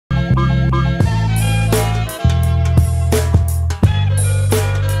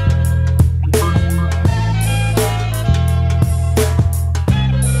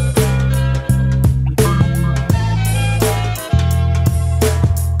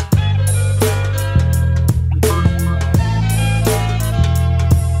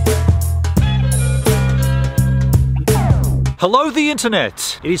Hello the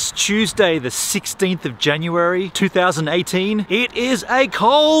internet! It is Tuesday the 16th of January 2018. It is a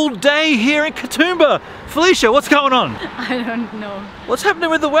cold day here in Katoomba. Felicia, what's going on? I don't know. What's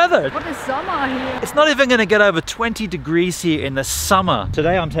happening with the weather? What is summer here? It's not even going to get over 20 degrees here in the summer.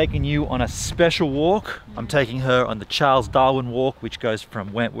 Today I'm taking you on a special walk. I'm taking her on the Charles Darwin walk, which goes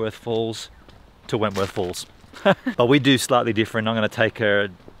from Wentworth Falls to Wentworth Falls. But we do slightly different. I'm going to take her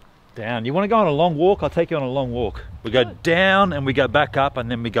down. You want to go on a long walk? I'll take you on a long walk. We go down and we go back up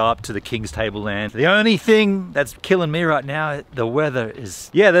and then we go up to the King's Tableland. The only thing that's killing me right now, the weather is...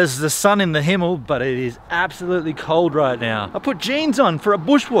 Yeah, there's the sun in the Himmel, but it is absolutely cold right now. I put jeans on for a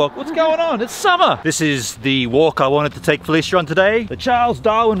bushwalk. What's going on? It's summer. This is the walk I wanted to take Felicia on today. The Charles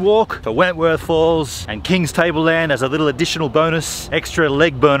Darwin walk for Wentworth Falls and King's Tableland as a little additional bonus, extra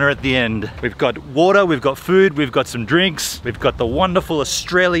leg burner at the end. We've got water, we've got food, we've got some drinks, we've got the wonderful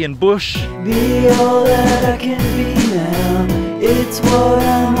Australian bush. Be all that I can be now, it's what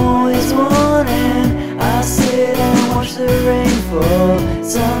I'm always wanting. I sit and watch the rain fall,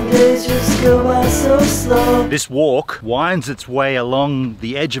 some days just go by so slow. This walk winds its way along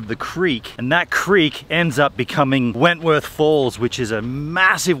the edge of the creek, and that creek ends up becoming Wentworth Falls, which is a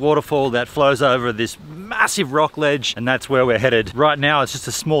massive waterfall that flows over this massive rock ledge, and that's where we're headed. Right now it's just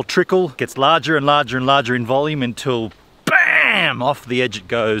a small trickle, gets larger and larger and larger in volume until BAM! Off the edge it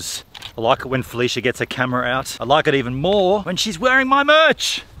goes. I like it when Felicia gets her camera out. I like it even more when she's wearing my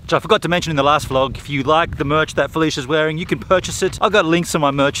merch, which I forgot to mention in the last vlog. If you like the merch that Felicia's wearing, you can purchase it. I've got links to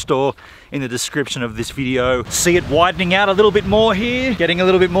my merch store in the description of this video. See it widening out a little bit more here, getting a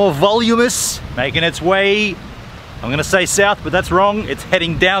little bit more voluminous, making its way, I'm gonna say south, but that's wrong. It's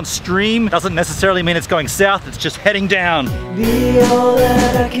heading downstream. Doesn't necessarily mean it's going south, it's just heading down. Be all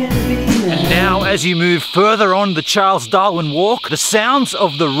that I can be now. And now as you move further on the Charles Darwin walk, the sounds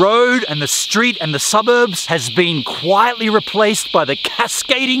of the road and the street and the suburbs has been quietly replaced by the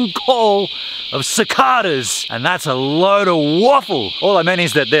cascading call of cicadas. And that's a load of waffle. All I meant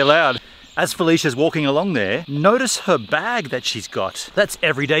is that they're loud. As Felicia's walking along there, notice her bag that she's got. That's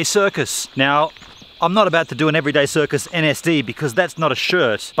Everyday Circus. Now, I'm not about to do an Everyday Circus NSD because that's not a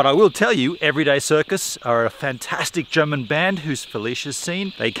shirt, but I will tell you Everyday Circus are a fantastic German band who's Felicia's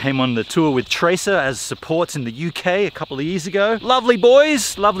seen. They came on the tour with Tracer as supports in the UK a couple of years ago. Lovely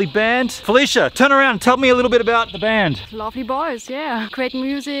boys, lovely band. Felicia, turn around and tell me a little bit about the band. Lovely boys, yeah. Great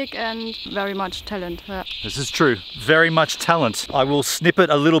music and very much talent. Yeah. This is true, very much talent. I will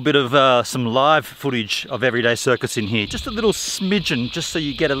snippet a little bit of some live footage of Everyday Circus in here. Just a little smidgen, just so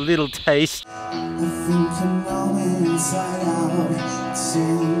you get a little taste. I think I know inside out, it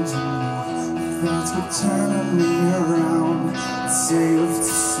seems things keep turning me around. It's safe to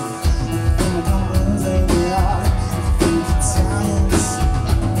see, I think I'm losing it all. I think it's time to see.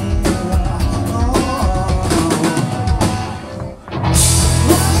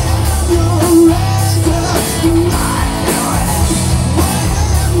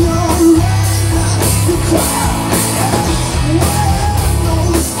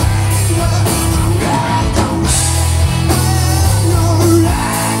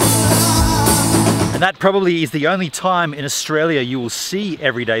 That probably is the only time in Australia you will see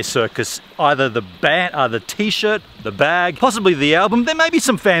Everyday Circus. Either the band, the t-shirt, the bag, possibly the album. There may be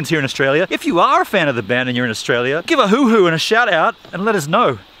some fans here in Australia. If you are a fan of the band and you're in Australia, give a hoo-hoo and a shout out and let us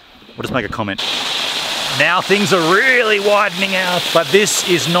know. Or just make a comment. Now things are really widening out, but this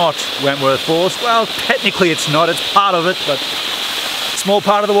is not Wentworth Falls. Well, technically it's not, it's part of it, but small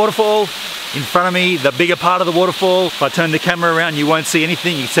part of the waterfall. In front of me, the bigger part of the waterfall. If I turn the camera around, you won't see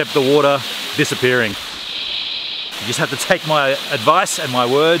anything except the water disappearing. You just have to take my advice and my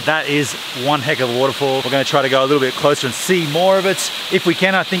word. That is one heck of a waterfall. We're going to try to go a little bit closer and see more of it. If we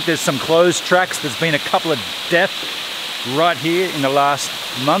can, I think there's some closed tracks. There's been a couple of deaths right here in the last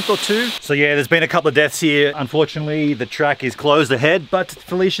month or two. So yeah, there's been a couple of deaths here. Unfortunately, the track is closed ahead, but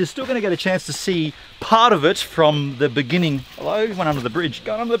Felicia's still going to get a chance to see part of it from the beginning. Hello, he went under the bridge.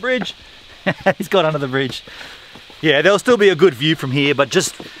 Going under the bridge. He's got under the bridge. Yeah, there'll still be a good view from here, but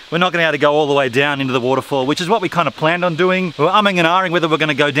just we're not going to be able to go all the way down into the waterfall, which is what we kind of planned on doing. We're umming and ahhing whether we're going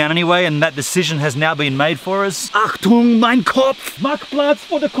to go down anyway, and that decision has now been made for us. Achtung, mein Kopf! Mach Platz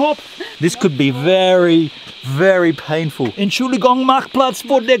vor der Kopf! This could be very, very painful. Entschuldigung, mach Platz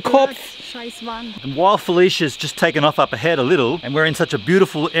vor der Kopf! And while Felicia's just taken off up ahead a little, and we're in such a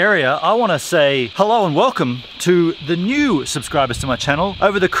beautiful area, I want to say hello and welcome to the new subscribers to my channel.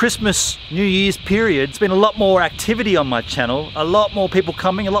 Over the Christmas, New Year's period, it's been a lot more activity on my channel, a lot more people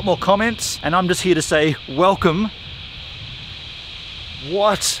coming, a lot more comments, and I'm just here to say welcome.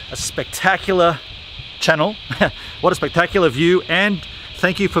 What a spectacular channel, what a spectacular view, and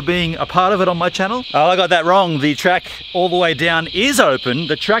Thank you for being a part of it on my channel. Oh, I got that wrong. The track all the way down is open.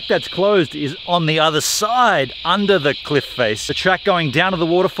 The track that's closed is on the other side, under the cliff face. The track going down to the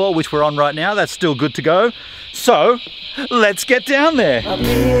waterfall, which we're on right now, that's still good to go. So, let's get down there. I'll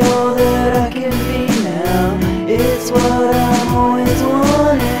be all that I can be now. It's what I've always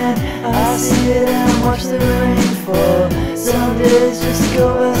wanted. I sit and watch the rain fall. Some days just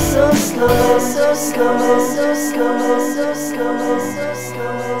go by so slow, so slow, so slow, so slow, so slow.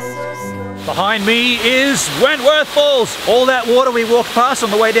 Behind me is Wentworth Falls. All that water we walked past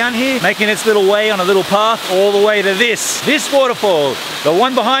on the way down here, making its little way on a little path all the way to this waterfall. The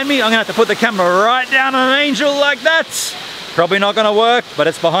one behind me, I'm gonna have to put the camera right down on an angel like that. Probably not gonna work, but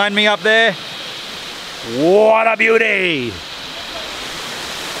it's behind me up there. What a beauty!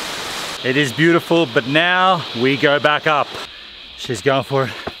 It is beautiful, but now we go back up. She's going for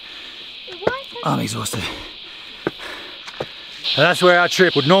it. I'm exhausted. And that's where our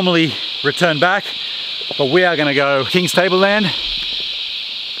trip would normally return back, but we are gonna go King's Tableland.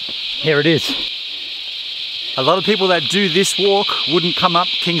 Here it is. A lot of people that do this walk wouldn't come up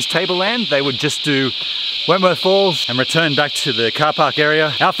King's Tableland. They would just do Wentworth Falls and return back to the car park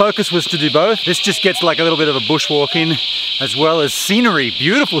area. Our focus was to do both. This just gets like a little bit of a bushwalk in, as well as scenery,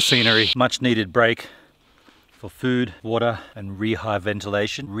 beautiful scenery. Much needed break for food, water, and re-hive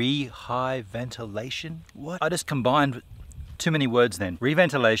ventilation. Re-hive ventilation? What? I just combined too many words then.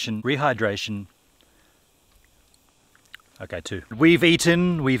 Reventilation, rehydration. Okay, two. We've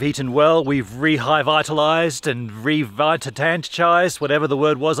eaten well, we've revitalized and revitalized, whatever the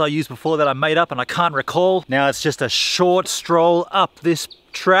word was I used before that I made up and I can't recall. Now it's just a short stroll up this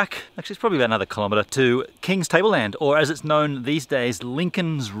track, actually it's probably about another kilometre, to King's Tableland, or as it's known these days,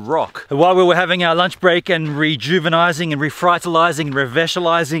 Lincoln's Rock. And while we were having our lunch break and rejuvenizing and refritalizing and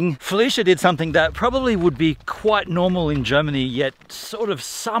revitalizing, Felicia did something that probably would be quite normal in Germany, yet sort of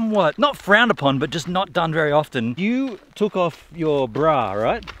somewhat, not frowned upon, but just not done very often. You took off your bra,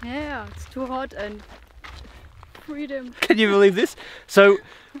 right? Yeah, it's too hot and freedom. Can you believe this? So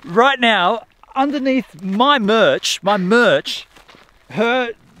right now, underneath my merch,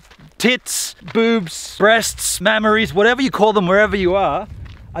 her tits, boobs, breasts, mammaries, whatever you call them, wherever you are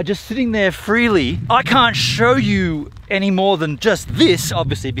just sitting there freely. I can't show you any more than just this,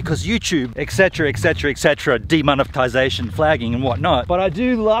 obviously, because YouTube, etc, etc, etc, demonetization, flagging and whatnot. But I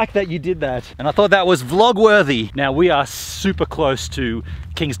do like that you did that. And I thought that was vlog worthy. Now we are super close to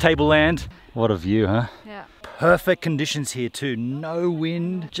King's Tableland. What a view, huh? Yeah. Perfect conditions here too. No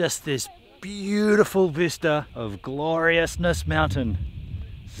wind, just this beautiful vista of gloriousness mountain.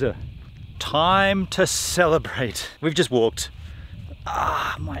 Time to celebrate. We've just walked.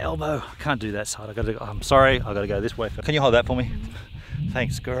 Ah, my elbow. I can't do that side. I'm sorry, I gotta go this way. Can you hold that for me?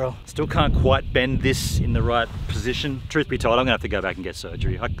 Thanks, girl. Still can't quite bend this in the right position. Truth be told, I'm gonna have to go back and get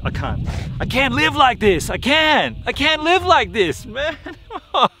surgery. I can't live like this. I can't live like this, man.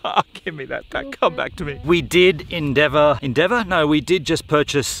 Give me that back. Come back to me. We did we did just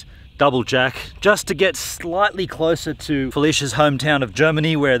purchase double jack just to get slightly closer to Felicia's hometown of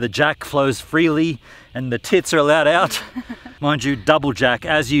Germany, where the jack flows freely and the tits are allowed out. Mind you, double jack,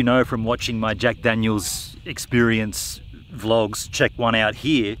 as you know from watching my Jack Daniels experience vlogs, check one out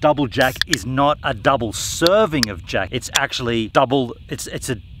here. Double jack is not a double serving of jack. It's actually double, it's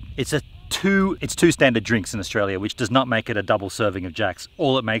two standard drinks in Australia, which does not make it a double serving of Jacks.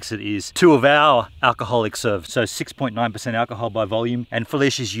 All it makes it is two of our alcoholic serves. So 6.9% alcohol by volume, and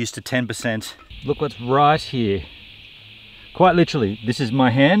Felicia's used to 10%. Look what's right here. Quite literally, this is my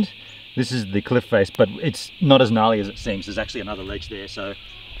hand, this is the cliff face, but it's not as gnarly as it seems. There's actually another ledge there, so.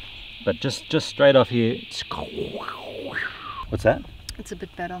 But just straight off here, what's that? It's a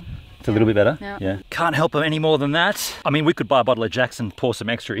bit better. It's a little bit better? Yeah. Can't help them any more than that. I mean, we could buy a bottle of Jack's and pour some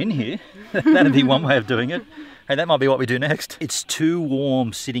extra in here. That'd be one way of doing it. Hey, that might be what we do next. It's too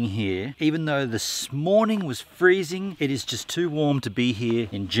warm sitting here. Even though this morning was freezing, it is just too warm to be here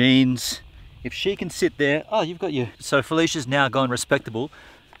in jeans. If she can sit there, oh, you've got your... So Felicia's now gone respectable,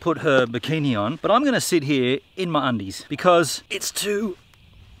 put her bikini on, but I'm gonna sit here in my undies because it's too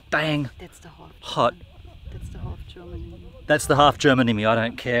dang hot. That's the half German. That's the half German in me, I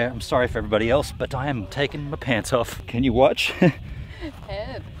don't care. I'm sorry for everybody else, but I am taking my pants off. Can you watch?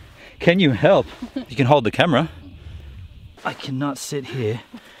 Help. Can you help? You can hold the camera. I cannot sit here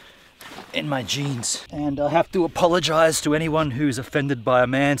in my jeans. And I have to apologize to anyone who's offended by a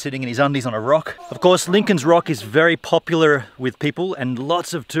man sitting in his undies on a rock. Of course, Lincoln's Rock is very popular with people and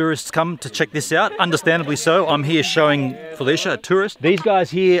lots of tourists come to check this out. Understandably so. I'm here showing Felicia, a tourist. These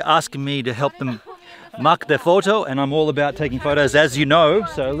guys here asking me to help them Mark their photo, and I'm all about taking photos, as you know,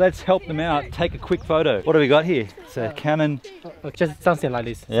 so let's help them out. Take a quick photo. What do we got here? It's a Canon. Just something like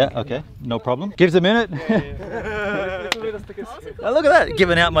this. Yeah, okay, no problem. Gives a minute. Oh, look at that,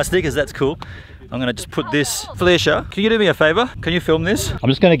 giving out my stickers, that's cool. I'm gonna just put this. Felicia, can you do me a favor? Can you film this? I'm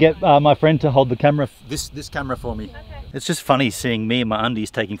just gonna get my friend to hold the camera, this camera for me. Okay. It's just funny seeing me in my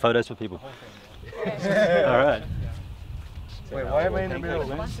undies taking photos for people. Okay. All right. Wait, why am I in the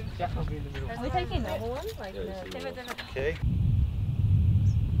middle? Are we taking the whole one? Like Okay.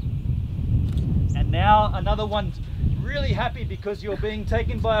 And now another one's really happy because you're being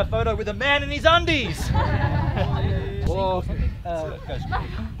taken by a photo with a man in his undies. Whoa. Alright,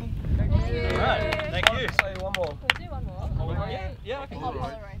 thank you. Say one more. We'll do one more. Yeah, I can do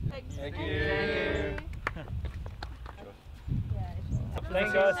it. Thank you.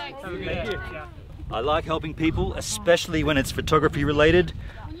 Thanks, guys. Thank you. I like helping people, especially when it's photography related.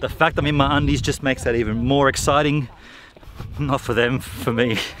 The fact I'm in my undies just makes that even more exciting. Not for them, for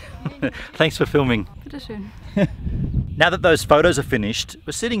me. Thanks for filming. Bitteschön. Now that those photos are finished,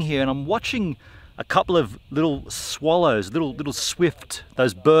 we're sitting here and I'm watching a couple of little swallows, little swift,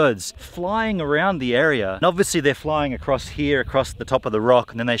 those birds flying around the area. And obviously they're flying across here, across the top of the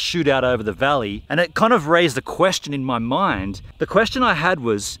rock, and then they shoot out over the valley. And it kind of raised a question in my mind. The question I had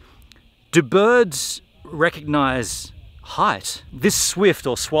was, do birds recognize height? This swift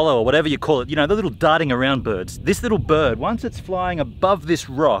or swallow or whatever you call it, you know, the little darting around birds. This little bird, once it's flying above this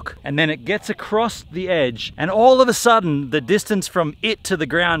rock and then it gets across the edge and all of a sudden the distance from it to the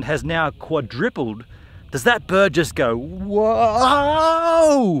ground has now quadrupled, does that bird just go,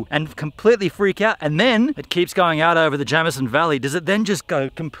 whoa, and completely freak out? And then it keeps going out over the Jamison Valley. Does it then just go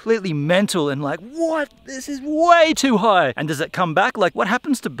completely mental and like, what? This is way too high. And does it come back? Like, what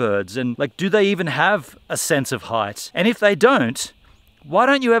happens to birds? And like, do they even have a sense of height? And if they don't, why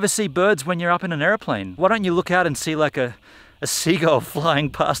don't you ever see birds when you're up in an airplane? Why don't you look out and see like a seagull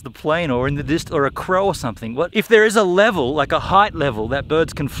flying past the plane or in the distance, or a crow or something? What if there is a level, like a height level that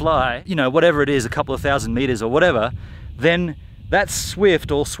birds can fly, you know, whatever it is, a couple of thousand meters or whatever, then that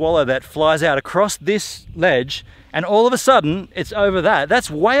swift or swallow that flies out across this ledge and all of a sudden it's over that's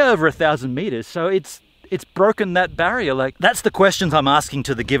way over 1,000 meters. So it's broken that barrier. Like, that's the questions I'm asking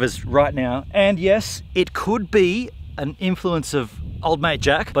to the givers right now. And yes, it could be an influence of old mate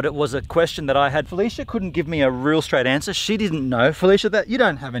Jack, but it was a question that I had. Felicia couldn't give me a real straight answer. She didn't know. Felicia, that you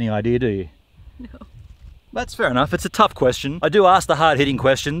don't have any idea, do you? No. That's fair enough. It's a tough question. I do ask the hard-hitting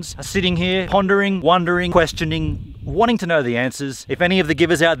questions. Sitting here, pondering, wondering, questioning, wanting to know the answers. If any of the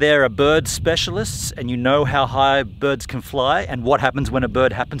givers out there are bird specialists and you know how high birds can fly and what happens when a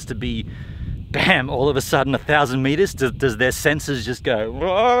bird happens to be, bam, all of a sudden 1,000 meters, does their senses just go?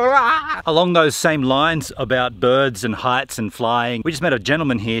 Along those same lines about birds and heights and flying, we just met a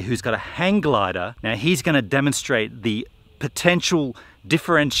gentleman here who's got a hang glider. Now he's going to demonstrate the potential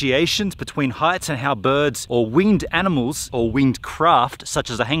differentiations between heights and how birds or winged animals or winged craft such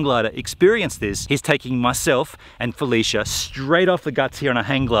as a hang glider experience this. He's taking myself and Felicia straight off the guts here on a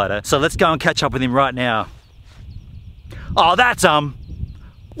hang glider. So let's go and catch up with him right now. Oh, that's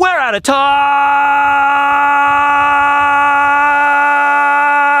we're out of time,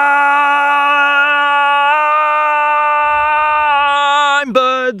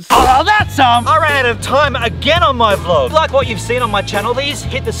 birds. Oh, that's I ran out of time again on my vlog. Like what you've seen on my channel, please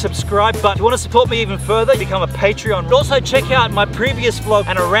hit the subscribe button. If you want to support me even further, become a Patreon. Also check out my previous vlog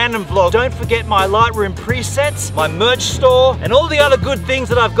and a random vlog. Don't forget my Lightroom presets, my merch store, and all the other good things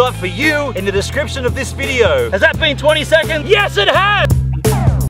that I've got for you in the description of this video. Has that been 20 seconds? Yes, it has!